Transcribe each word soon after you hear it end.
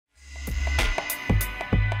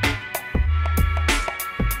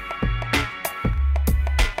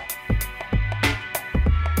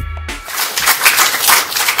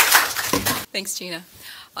Thanks, Gina.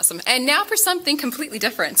 Awesome. And now for something completely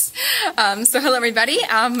different. So hello, everybody.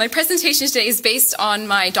 My presentation today is based on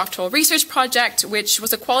my doctoral research project, which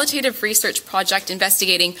was a qualitative research project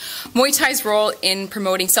investigating Muay Thai's role in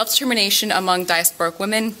promoting self-determination among diasporic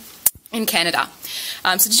women in Canada.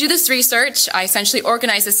 So to do this research, I essentially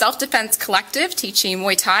organized a self-defense collective teaching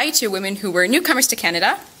Muay Thai to women who were newcomers to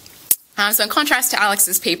Canada. So in contrast to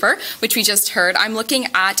Alex's paper, which we just heard, I'm looking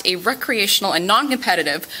at a recreational and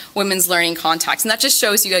non-competitive women's learning context. And that just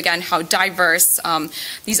shows you, again, how diverse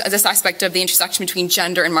this aspect of the intersection between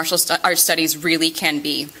gender and martial arts studies really can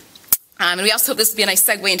be. And we also hope this will be a nice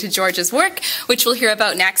segue into George's work, which we'll hear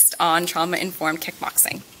about next on trauma-informed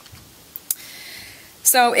kickboxing.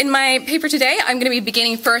 So in my paper today, I'm going to be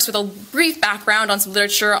beginning first with a brief background on some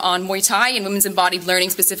literature on Muay Thai and women's embodied learning,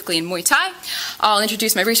 specifically in Muay Thai. I'll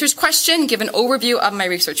introduce my research question, give an overview of my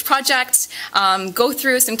research project, go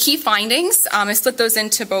through some key findings. I split those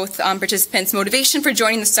into both participants' motivation for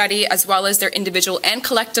joining the study as well as their individual and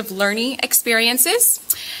collective learning experiences.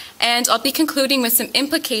 And I'll be concluding with some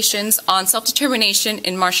implications on self-determination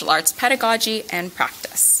in martial arts pedagogy and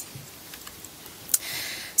practice.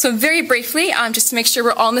 So very briefly, just to make sure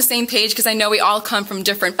we're all on the same page, because I know we all come from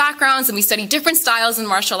different backgrounds and we study different styles in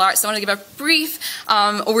martial arts, so I want to give a brief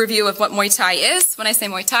overview of what Muay Thai is. When I say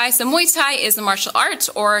Muay Thai, so Muay Thai is a martial art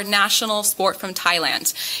or national sport from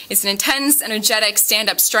Thailand. It's an intense, energetic,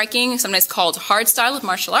 stand-up striking, sometimes called hard style of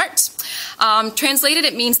martial art. Translated,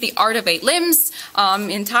 it means the art of 8 limbs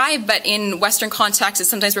in Thai, but in Western context, it's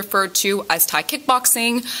sometimes referred to as Thai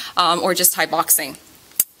kickboxing or just Thai boxing.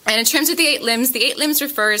 And in terms of the 8 limbs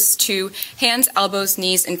refers to hands, elbows,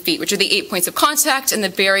 knees, and feet, which are the 8 points of contact and the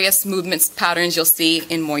various movements patterns you'll see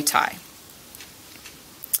in Muay Thai.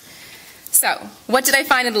 So, what did I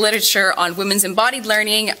find in the literature on women's embodied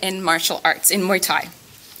learning in martial arts, in Muay Thai?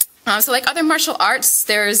 So like other martial arts,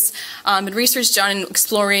 there's been research done in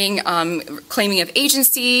exploring claiming of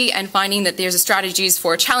agency and finding that there's strategies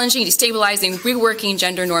for challenging, destabilizing, reworking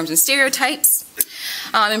gender norms and stereotypes.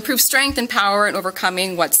 Improve strength and power and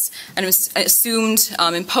overcoming what's an assumed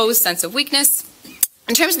imposed sense of weakness.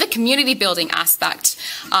 In terms of the community building aspect,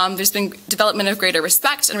 there's been development of greater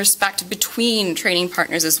respect and respect between training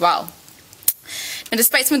partners as well. And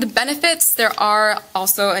despite some of the benefits, there are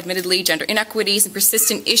also admittedly gender inequities and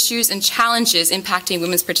persistent issues and challenges impacting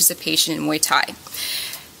women's participation in Muay Thai.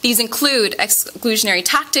 These include exclusionary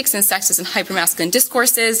tactics and sexist and hypermasculine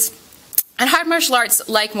discourses. And hard martial arts,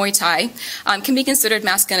 like Muay Thai, can be considered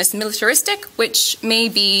masculinist and militaristic, which may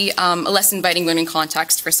be a less inviting learning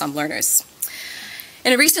context for some learners.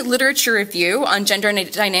 In a recent literature review on gender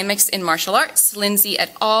dynamics in martial arts, Lindsay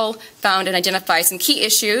et al. Found and identified some key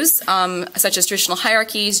issues, such as traditional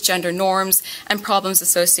hierarchies, gender norms, and problems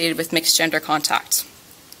associated with mixed gender contact.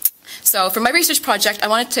 So for my research project, I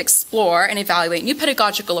wanted to explore and evaluate new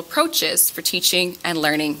pedagogical approaches for teaching and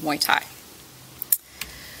learning Muay Thai.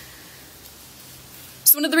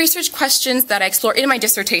 So one of the research questions that I explore in my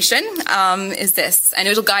dissertation is this, and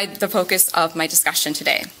it'll guide the focus of my discussion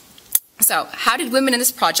today. So, how did women in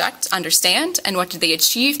this project understand and what did they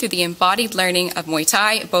achieve through the embodied learning of Muay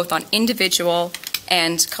Thai, both on individual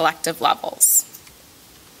and collective levels?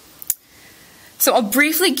 So I'll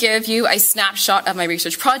briefly give you a snapshot of my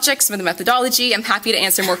research project, some of the methodology. I'm happy to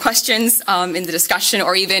answer more questions in the discussion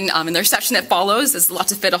or even in the reception that follows. There's a lot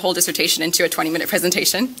to fit a whole dissertation into a 20-minute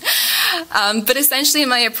presentation. But essentially in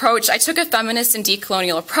my approach, I took a feminist and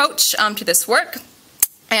decolonial approach to this work.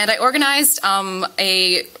 And I organized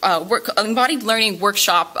embodied learning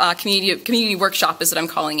workshop, community workshop is what I'm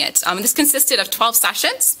calling it. This consisted of 12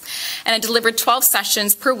 sessions, and I delivered 12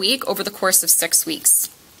 sessions per week over the course of 6 weeks.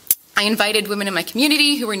 I invited women in my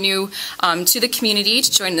community who were new to the community to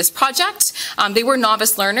join this project. They were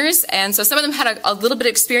novice learners, and so some of them had a little bit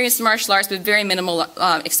of experience in martial arts, but very minimal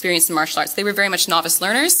experience in martial arts. They were very much novice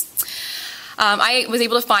learners. I was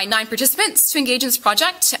able to find 9 participants to engage in this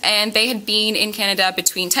project, and they had been in Canada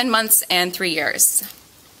between 10 months and 3 years.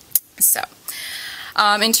 So,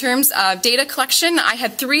 in terms of data collection, I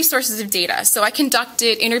had 3 sources of data. So I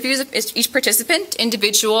conducted interviews of each participant,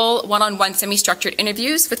 individual, one-on-one semi-structured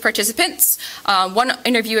interviews with participants. One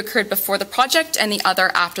interview occurred before the project and the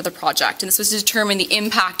other after the project. And this was to determine the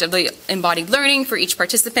impact of the embodied learning for each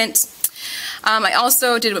participant. I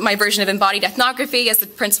also did my version of embodied ethnography as the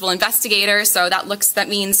principal investigator, so that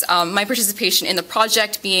means my participation in the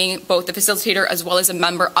project being both the facilitator as well as a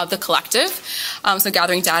member of the collective, so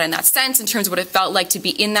gathering data in that sense in terms of what it felt like to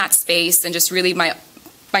be in that space and just really my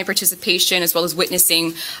participation as well as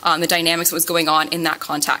witnessing the dynamics that was going on in that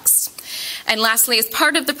context. And lastly, as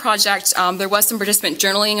part of the project, there was some participant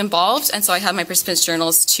journaling involved, and so I have my participants'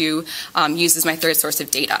 journals to use as my third source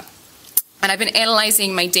of data. And I've been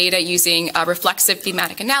analyzing my data using reflexive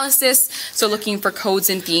thematic analysis, so looking for codes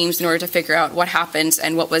and themes in order to figure out what happened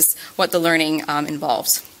and what the learning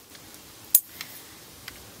involved.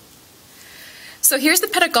 So here's the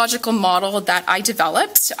pedagogical model that I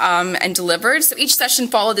developed and delivered. So each session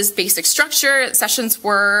followed this basic structure. Sessions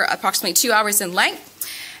were approximately 2 hours in length.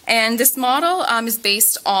 And this model is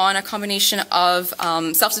based on a combination of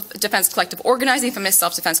self-defense collective organizing, feminist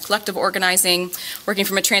self-defense collective organizing, working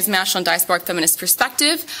from a transnational and diasporic feminist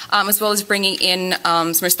perspective, as well as bringing in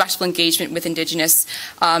some respectful engagement with Indigenous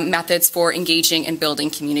methods for engaging and building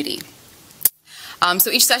community.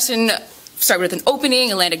 So each session started with an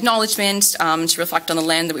opening, a land acknowledgement to reflect on the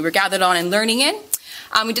land that we were gathered on and learning in.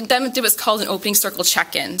 We did what's called an opening circle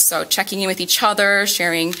check-in, so checking in with each other,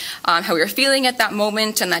 sharing how we were feeling at that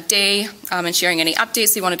moment and that day, and sharing any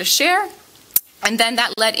updates we wanted to share. And then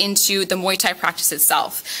that led into the Muay Thai practice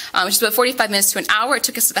itself, which is about 45 minutes to an hour. It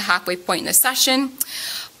took us to the halfway point in the session.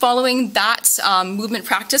 Following that movement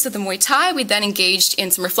practice of the Muay Thai, we then engaged in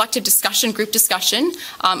some reflective discussion, group discussion,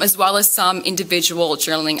 as well as some individual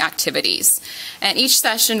journaling activities. And each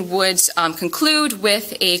session would conclude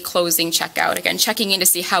with a closing checkout, again, checking in to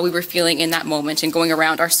see how we were feeling in that moment and going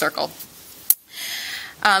around our circle.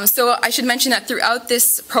 So I should mention that throughout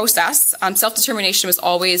this process, self-determination was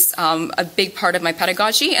always a big part of my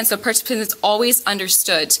pedagogy, and so participants always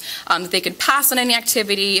understood that they could pass on any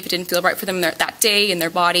activity if it didn't feel right for them that day in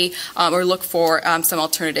their body, or look for some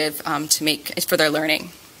alternative to make for their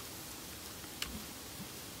learning.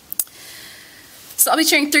 So I'll be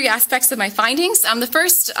sharing 3 aspects of my findings. The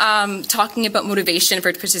first, talking about motivation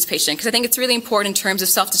for participation, because I think it's really important in terms of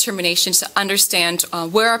self-determination to understand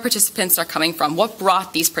where our participants are coming from, what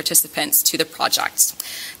brought these participants to the project.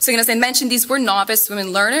 So as I mentioned, these were novice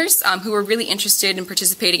women learners who were really interested in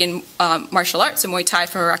participating in martial arts and Muay Thai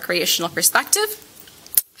from a recreational perspective.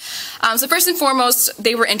 So first and foremost,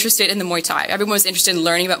 they were interested in the Muay Thai. Everyone was interested in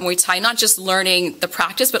learning about Muay Thai, not just learning the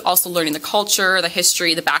practice, but also learning the culture, the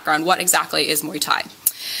history, the background, what exactly is Muay Thai.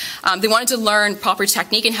 They wanted to learn proper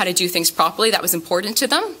technique and how to do things properly. That was important to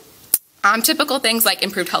them. Typical things like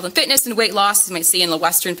improved health and fitness and weight loss, as you might see in the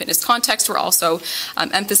Western fitness context, were also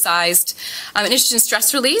emphasized. An interest in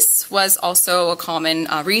stress release was also a common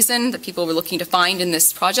reason that people were looking to find in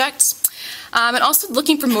this project. And also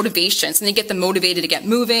looking for motivation, so they get them motivated to get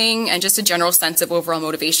moving, and just a general sense of overall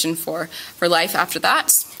motivation for life after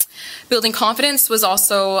that. Building confidence was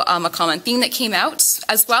also a common theme that came out,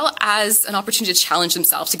 as well as an opportunity to challenge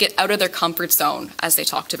themselves, to get out of their comfort zone, as they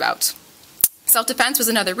talked about. Self-defense was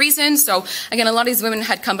another reason. So again, a lot of these women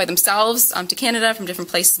had come by themselves to Canada from different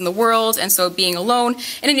places in the world, and so being alone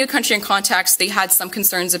in a new country and context, they had some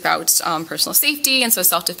concerns about personal safety, and so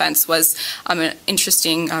self-defense was an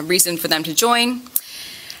interesting reason for them to join.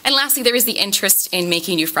 And lastly, there was the interest in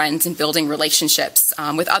making new friends and building relationships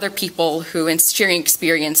with other people and sharing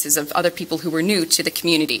experiences of other people who were new to the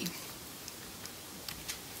community.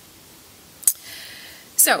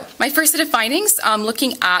 So my first set of findings,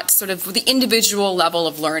 looking at sort of the individual level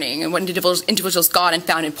of learning and what individuals got and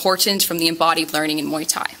found important from the embodied learning in Muay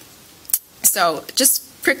Thai. So just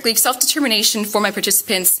quickly, self-determination for my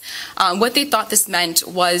participants, what they thought this meant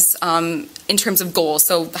was in terms of goals.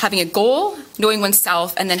 So having a goal, knowing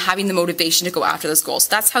oneself, and then having the motivation to go after those goals.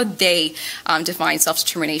 So that's how they define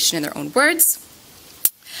self-determination in their own words.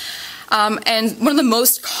 And one of the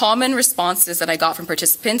most common responses that I got from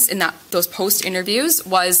participants in those post-interviews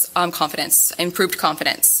was confidence, improved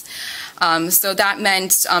confidence. So that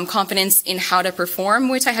meant confidence in how to perform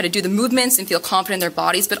Muay Thai, how to do the movements and feel confident in their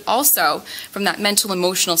bodies, but also from that mental,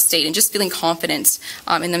 emotional state and just feeling confident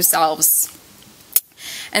in themselves.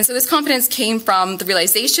 And so this confidence came from the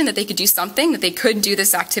realization that they could do something, that they could do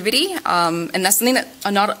this activity, and that's something that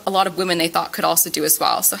not a lot of women they thought could also do as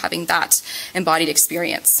well, so having that embodied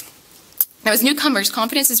experience. Now, as newcomers,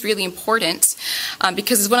 confidence is really important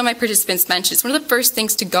because, as one of my participants mentioned, it's one of the first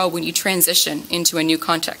things to go when you transition into a new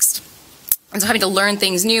context. And so having to learn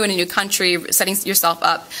things new in a new country, setting yourself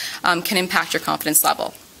up, can impact your confidence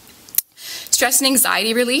level. Stress and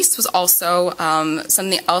anxiety release was also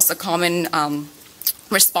something else, a common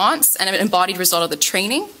response and an embodied result of the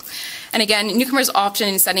training. And again, newcomers often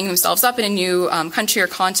in setting themselves up in a new country or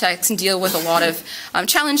context and deal with a lot of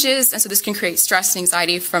challenges, and so this can create stress and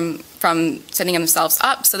anxiety from setting themselves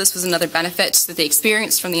up. So this was another benefit that they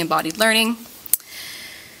experienced from the embodied learning.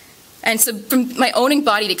 And so from my own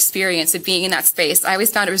embodied experience of being in that space, I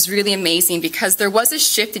always found it was really amazing because there was a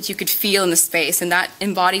shift that you could feel in the space and that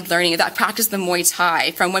embodied learning, that practice of the Muay Thai.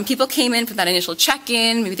 From when people came in for that initial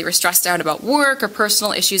check-in, maybe they were stressed out about work or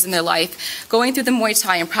personal issues in their life, going through the Muay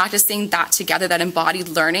Thai and practicing that together, that embodied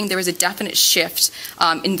learning, there was a definite shift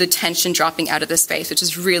in the tension dropping out of the space, which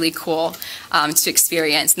is really cool to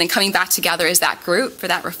experience. And then coming back together as that group for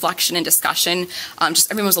that reflection and discussion, just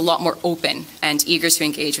everyone was a lot more open and eager to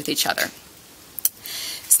engage with each other.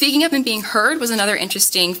 Speaking up and being heard was another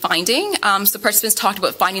interesting finding. So participants talked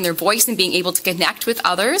about finding their voice and being able to connect with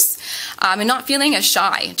others and not feeling as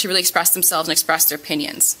shy to really express themselves and express their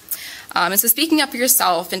opinions. And so speaking up for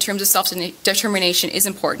yourself in terms of self-determination is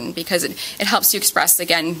important because it helps you express,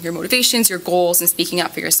 again, your motivations, your goals, and speaking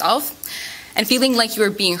up for yourself. And feeling like you are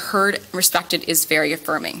being heard and respected is very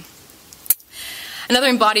affirming. Another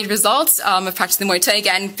embodied result of practicing Muay Thai,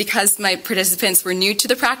 again, because my participants were new to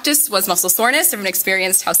the practice, was muscle soreness. Everyone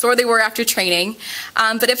experienced how sore they were after training.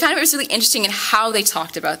 But I found it was really interesting in how they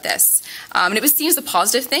talked about this. And it was seen as a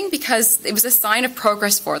positive thing because it was a sign of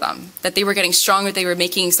progress for them, that they were getting stronger, they were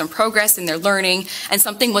making some progress in their learning, and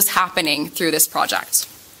something was happening through this project.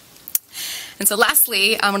 And so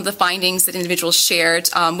lastly, one of the findings that individuals shared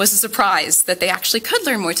was a surprise that they actually could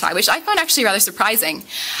learn Muay Thai, which I found actually rather surprising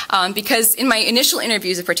because in my initial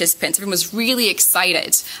interviews of participants, everyone was really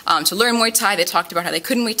excited to learn Muay Thai. They talked about how they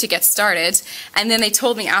couldn't wait to get started. And then they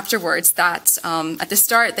told me afterwards that at the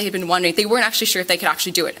start, they had been wondering, they weren't actually sure if they could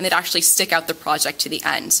actually do it, and they'd actually stick out the project to the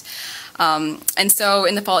end. And so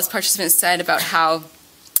in the fall, as participants said about how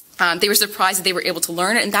they were surprised that they were able to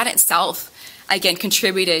learn it, and that itself again,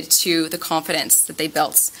 contributed to the confidence that they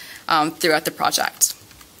built throughout the project.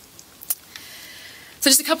 So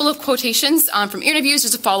just a couple of quotations from interviews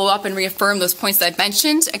just to follow up and reaffirm those points that I've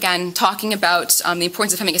mentioned. Again, talking about the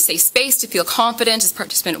importance of having a safe space to feel confident, as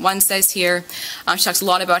participant 1 says here. She talks a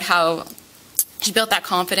lot about how she built that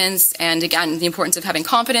confidence and, again, the importance of having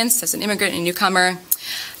confidence as an immigrant and newcomer.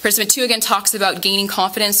 Participant 2, again, talks about gaining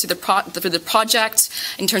confidence through the project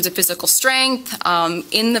in terms of physical strength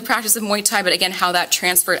in the practice of Muay Thai, but, again, how that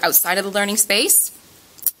transferred outside of the learning space.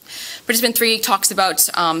 Participant 3 talks about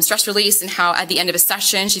stress release and how at the end of a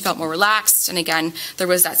session she felt more relaxed, and, again, there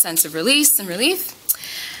was that sense of release and relief.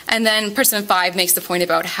 And then participant 5 makes the point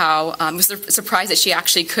about how it was surprised that she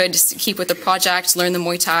actually could keep with the project, learn the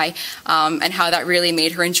Muay Thai, and how that really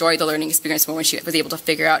made her enjoy the learning experience more when she was able to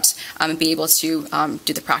figure out and be able to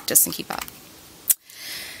do the practice and keep up.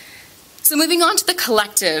 So moving on to the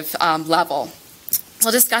collective level.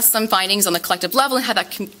 We'll discuss some findings on the collective level and how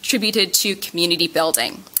that contributed to community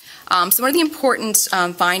building. So one of the important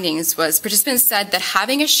findings was participants said that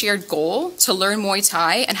having a shared goal to learn Muay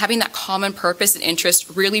Thai and having that common purpose and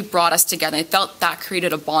interest really brought us together. They felt that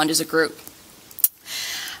created a bond as a group.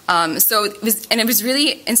 It was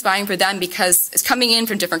really inspiring for them because it's coming in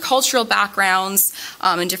from different cultural backgrounds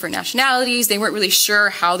and different nationalities. They weren't really sure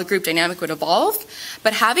how the group dynamic would evolve,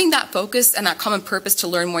 but having that focus and that common purpose to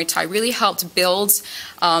learn Muay Thai really helped build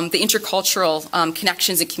the intercultural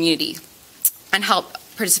connections and community and help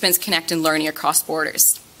participants connect and learning across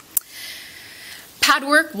borders. Pad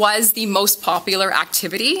work was the most popular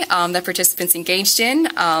activity that participants engaged in.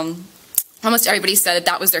 Almost everybody said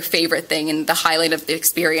that was their favorite thing and the highlight of the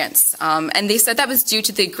experience. And they said that was due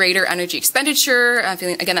to the greater energy expenditure,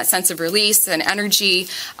 feeling, again, that sense of release and energy,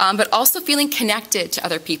 but also feeling connected to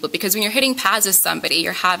other people. Because when you're hitting pads with somebody,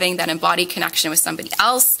 you're having that embodied connection with somebody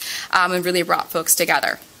else and really brought folks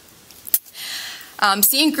together.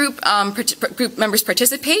 Seeing group members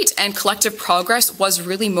participate and collective progress was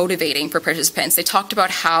really motivating for participants. They talked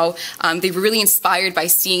about how they were really inspired by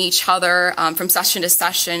seeing each other from session to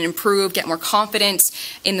session improve, get more confident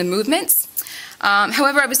in the movements.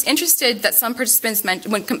 However, I was interested that some participants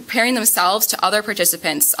mentioned when comparing themselves to other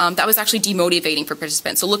participants, that was actually demotivating for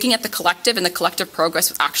participants. So looking at the collective and the collective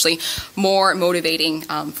progress was actually more motivating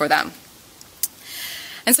for them.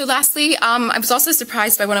 And so lastly, I was also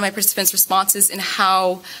surprised by one of my participants' responses in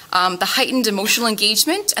how the heightened emotional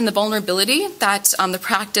engagement and the vulnerability that the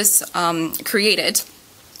practice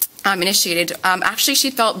initiated, actually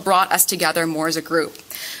she felt brought us together more as a group.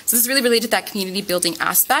 So this is really related to that community building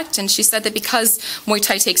aspect, and she said that because Muay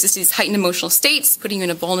Thai takes us to these heightened emotional states, putting you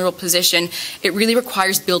in a vulnerable position, it really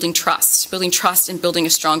requires building trust and building a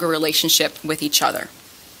stronger relationship with each other.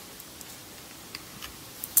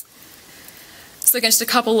 So again, just a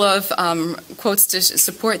couple of quotes to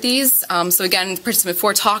support these. So again, participant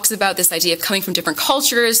 4 talks about this idea of coming from different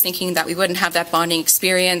cultures, thinking that we wouldn't have that bonding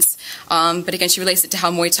experience. But again, she relates it to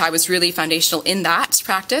how Muay Thai was really foundational in that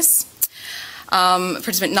practice.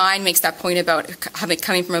 Participant 9 makes that point about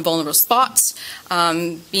coming from a vulnerable spot,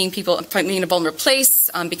 being in a vulnerable place,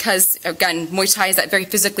 because, again, Muay Thai is that very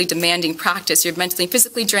physically demanding practice. You're mentally and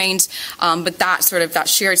physically drained, but that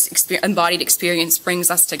shared embodied experience brings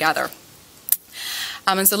us together.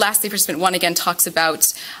 And so lastly, participant 1 again talks about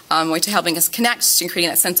Muay Thai helping us connect and creating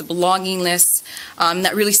that sense of belongingness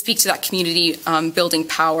that really speaks to that community building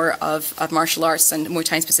power of martial arts and Muay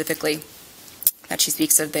Thai specifically that she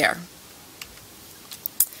speaks of there.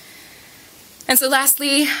 And so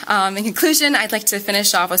lastly, in conclusion, I'd like to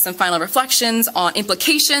finish off with some final reflections on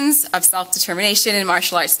implications of self-determination in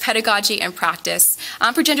martial arts pedagogy and practice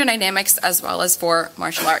for gender dynamics as well as for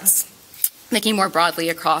martial arts, thinking more broadly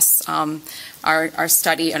across our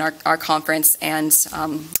study and our conference and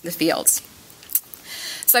the fields.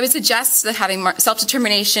 So I would suggest that having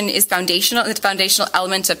self-determination is foundational. The foundational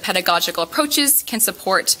element of pedagogical approaches can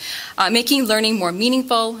support making learning more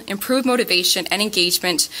meaningful, improve motivation and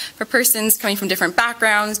engagement for persons coming from different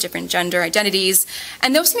backgrounds, different gender identities,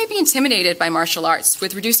 and those who may be intimidated by martial arts,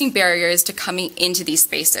 with reducing barriers to coming into these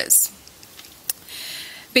spaces.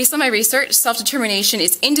 Based on my research, self-determination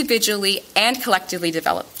is individually and collectively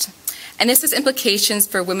developed. And this has implications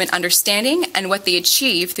for women understanding and what they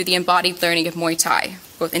achieve through the embodied learning of Muay Thai,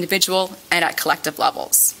 both individual and at collective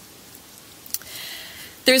levels.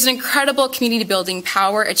 There's an incredible community building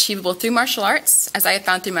power achievable through martial arts, as I have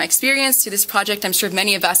found through my experience through this project. I'm sure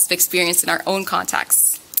many of us have experienced in our own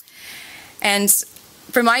contexts. And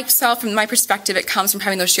for myself, from my perspective, it comes from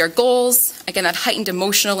having those shared goals, again, that heightened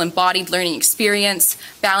emotional embodied learning experience,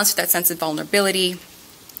 balanced with that sense of vulnerability.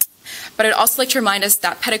 But I'd also like to remind us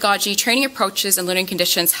that pedagogy, training approaches, and learning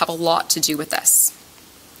conditions have a lot to do with this.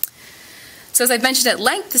 So as I've mentioned at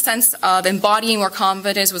length, the sense of embodying more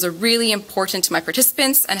confidence was really important to my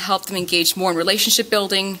participants and helped them engage more in relationship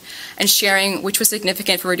building and sharing, which was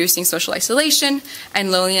significant for reducing social isolation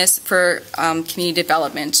and loneliness for community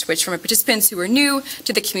development, which for my participants who were new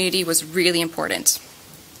to the community was really important.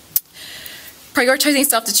 Prioritizing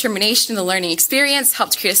self-determination in the learning experience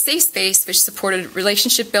helped create a safe space which supported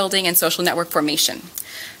relationship building and social network formation.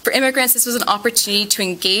 For immigrants, this was an opportunity to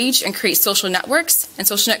engage and create social networks, and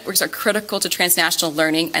social networks are critical to transnational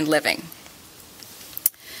learning and living.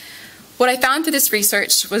 What I found through this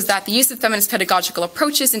research was that the use of feminist pedagogical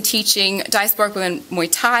approaches in teaching diasporic women Muay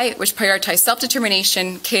Thai, which prioritized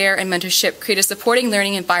self-determination, care, and mentorship, created a supporting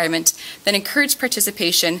learning environment that encouraged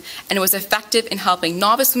participation and was effective in helping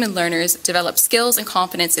novice women learners develop skills and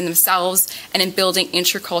confidence in themselves and in building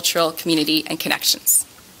intercultural community and connections.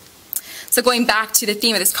 So going back to the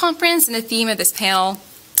theme of this conference and the theme of this panel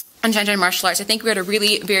on gender and martial arts, I think we're at a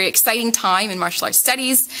really very exciting time in martial arts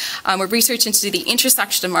studies, where research into the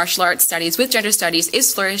intersection of martial arts studies with gender studies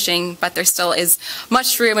is flourishing, but there still is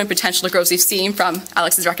much room and potential to grow, as we've seen from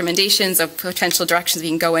Alex's recommendations of potential directions we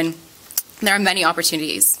can go in. There are many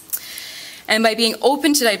opportunities. And by being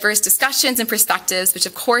open to diverse discussions and perspectives, which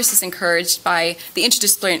of course is encouraged by the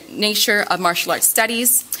interdisciplinary nature of martial arts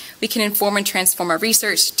studies, we can inform and transform our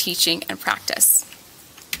research, teaching, and practice.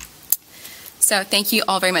 So thank you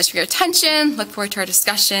all very much for your attention. Look forward to our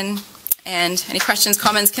discussion. And any questions,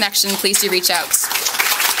 comments, connection, please do reach out.